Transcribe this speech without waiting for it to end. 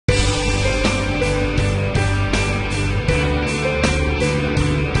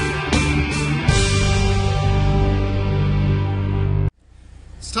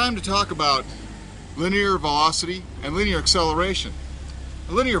time to talk about linear velocity and linear acceleration.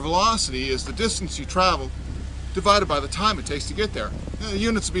 A linear velocity is the distance you travel divided by the time it takes to get there.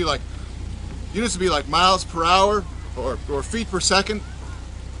 Units would be like miles per hour, or feet per second,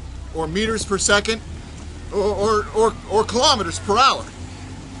 or meters per second, or kilometers per hour.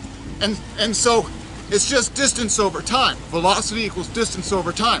 And so it's just distance over time. Velocity equals distance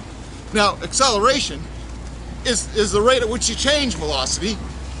over time. Now, acceleration is the rate at which you change velocity,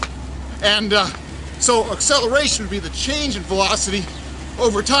 and so acceleration would be the change in velocity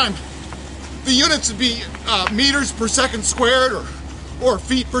over time. The units would be meters per second squared, or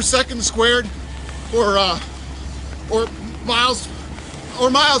feet per second squared, or miles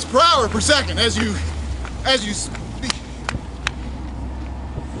per hour per second as you speak.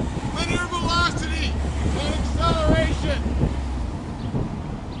 Linear velocity and acceleration.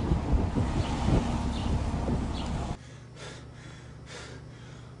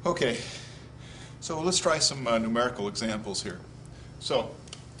 Okay, so let's try some numerical examples here. So,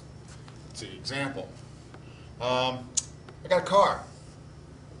 let's see, example. I got a car,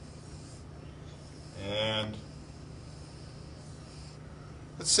 and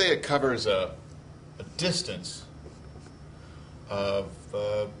let's say it covers a distance of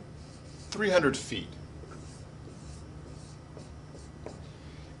 300 feet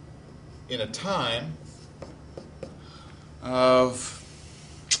in a time of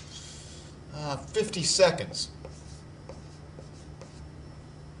 50 seconds.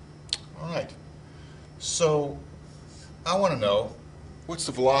 All right, so I want to know what's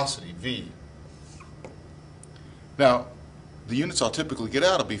the velocity, v. Now, the units I'll typically get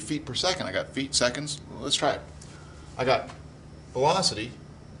out will be feet per second. I got feet, seconds. Well, let's try it. I got velocity,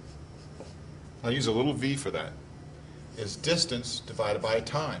 I'll use a little v for that, is distance divided by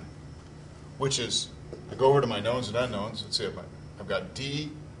time, which is, I go over to my knowns and unknowns. Let's see, I've got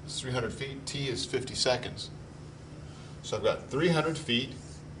d is 300 feet, t is 50 seconds. So I've got 300 feet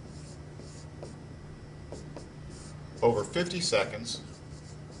over 50 seconds,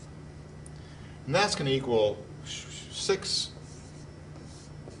 and that's going to equal 6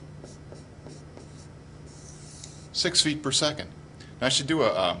 feet per second. Now we should do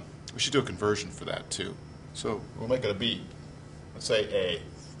a conversion for that too. So we'll make it a b. Let's say a.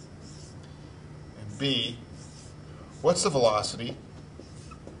 And b, what's the velocity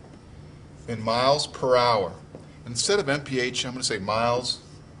in miles per hour? Instead of mph, I'm going to say miles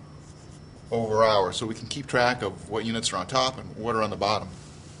over hour, so we can keep track of what units are on top and what are on the bottom.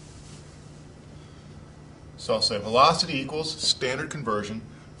 So I'll say velocity equals, standard conversion,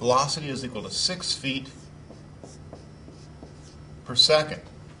 velocity is equal to 6 feet per second.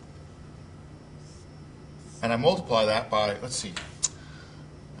 And I multiply that by, let's see,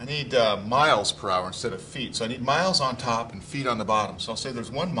 I need miles per hour instead of feet. So I need miles on top and feet on the bottom. So I'll say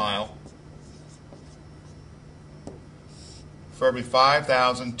there's 1 mile for every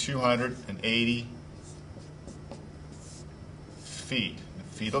 5,280 feet.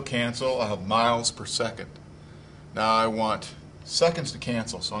 Feet will cancel. I'll have miles per second. Now I want seconds to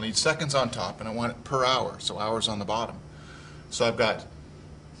cancel, so I'll need seconds on top, and I want it per hour, so hours on the bottom. So I've got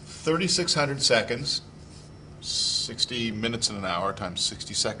 3,600 seconds, 60 minutes in an hour times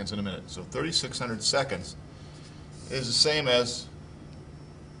 60 seconds in a minute. So 3,600 seconds is the same as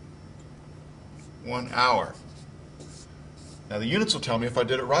 1 hour. Now the units will tell me if I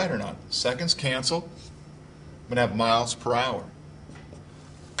did it right or not. Seconds cancel. I'm going to have miles per hour.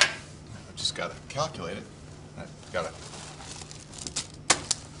 I've just got to calculate it. I've got a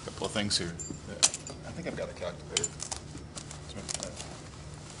couple of things here. I think I've got a calculator.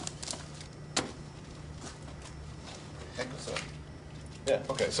 Heck was that? Yeah.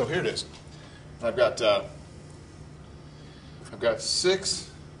 Okay. So here it is. I've got 6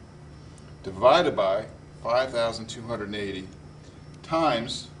 divided by 5,280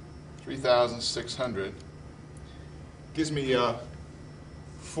 times 3,600 gives me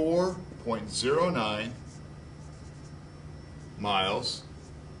 4.09 miles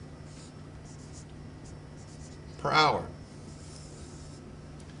per hour.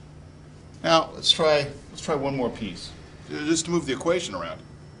 Now let's try one more piece, just to move the equation around.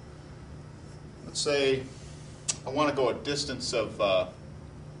 Let's say I want to go a distance of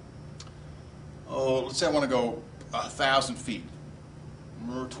let's say I want to go 1,000 feet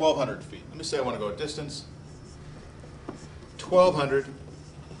or 1,200 feet. Let me say I want to go a distance 1,200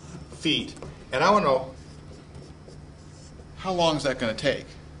 feet, and I want to know how long is that going to take.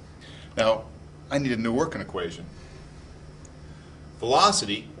 Now I need a new working equation.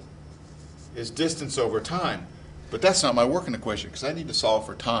 Velocity is distance over time, but that's not my working equation because I need to solve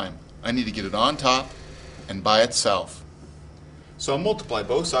for time. I need to get it on top and by itself. So I'll multiply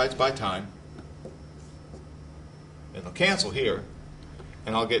both sides by time. It'll cancel here.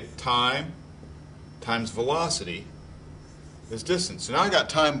 And I'll get time times velocity is distance. So now I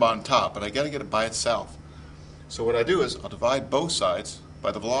got time on top, but I got to get it by itself. So what I do is I'll divide both sides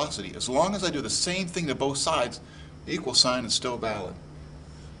by the velocity. As long as I do the same thing to both sides, the equal sign is still valid.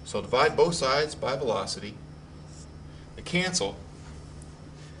 So I'll divide both sides by velocity. They cancel.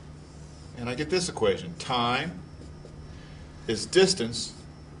 And I get this equation. Time is distance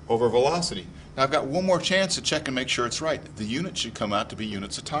over velocity. Now I've got one more chance to check and make sure it's right. The unit should come out to be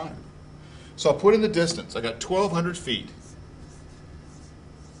units of time. So I'll put in the distance. I got 1,200 feet.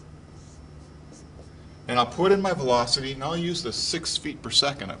 And I'll put in my velocity, and I'll use the 6 feet per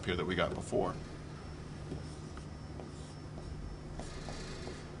second up here that we got before.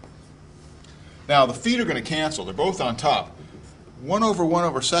 Now the feet are going to cancel. They're both on top. 1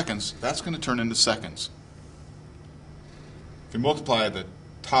 over seconds, that's going to turn into seconds. If you multiply the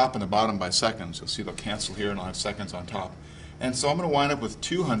top and the bottom by seconds, you'll see they'll cancel here and I'll have seconds on top. And so I'm going to wind up with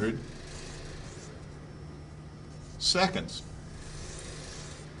 200 seconds.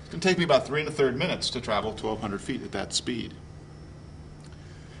 It's going to take me about 3 1/3 minutes to travel 1,200 feet at that speed.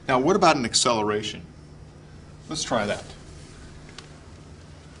 Now what about an acceleration? Let's try that.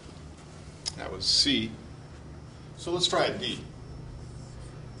 That was C. So let's try a D.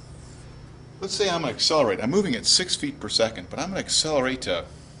 Let's say I'm going to accelerate. I'm moving at 6 feet per second, but I'm going to accelerate to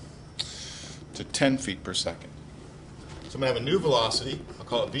 10 feet per second. So I'm going to have a new velocity, I'll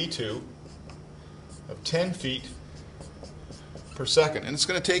call it V2, of 10 feet per second. And it's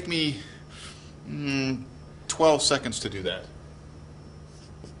going to take me 12 seconds to do that.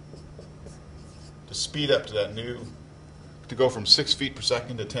 To speed up to that new, to go from 6 feet per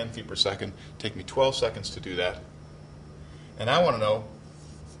second to 10 feet per second, take me 12 seconds to do that. And I want to know,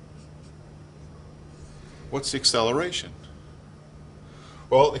 what's the acceleration?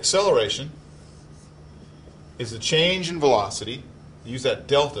 Well, acceleration is the change in velocity, use that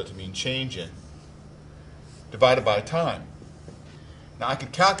delta to mean change in, divided by time. Now I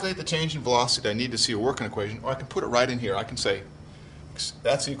can calculate the change in velocity I need to see a working equation, or I can put it right in here. I can say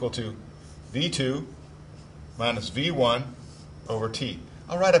that's equal to V2 minus V1 over T.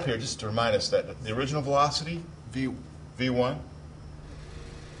 I'll write up here just to remind us that the original velocity, V1,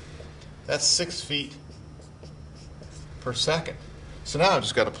 that's 6 feet per second. So now I've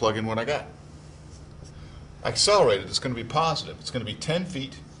just got to plug in what I got. Accelerated, it's going to be positive. It's going to be 10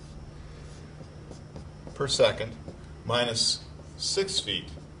 feet per second minus 6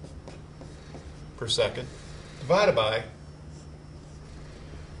 feet per second divided by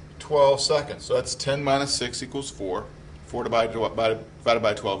 12 seconds. So that's 10 minus 6 equals 4. 4 divided by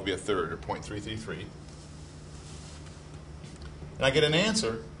 12 would be 1/3, or 0.333. And I get an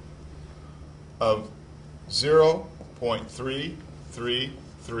answer of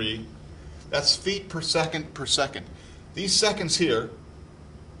 0.333. That's feet per second per second. These seconds here,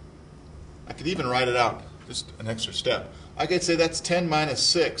 I could even write it out, just an extra step. I could say that's 10 minus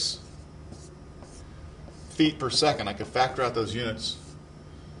 6 feet per second. I could factor out those units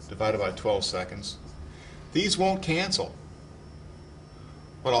divided by 12 seconds. These won't cancel.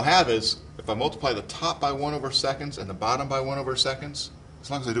 What I'll have is, if I multiply the top by 1 over seconds and the bottom by 1 over seconds, as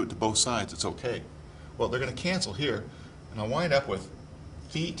long as I do it to both sides, it's okay. Well, they're going to cancel here, and I'll wind up with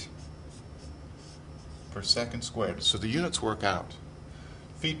feet per second squared. So the units work out.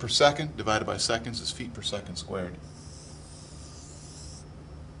 Feet per second divided by seconds is feet per second squared.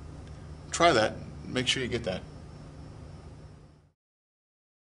 Try that. Make sure you get that.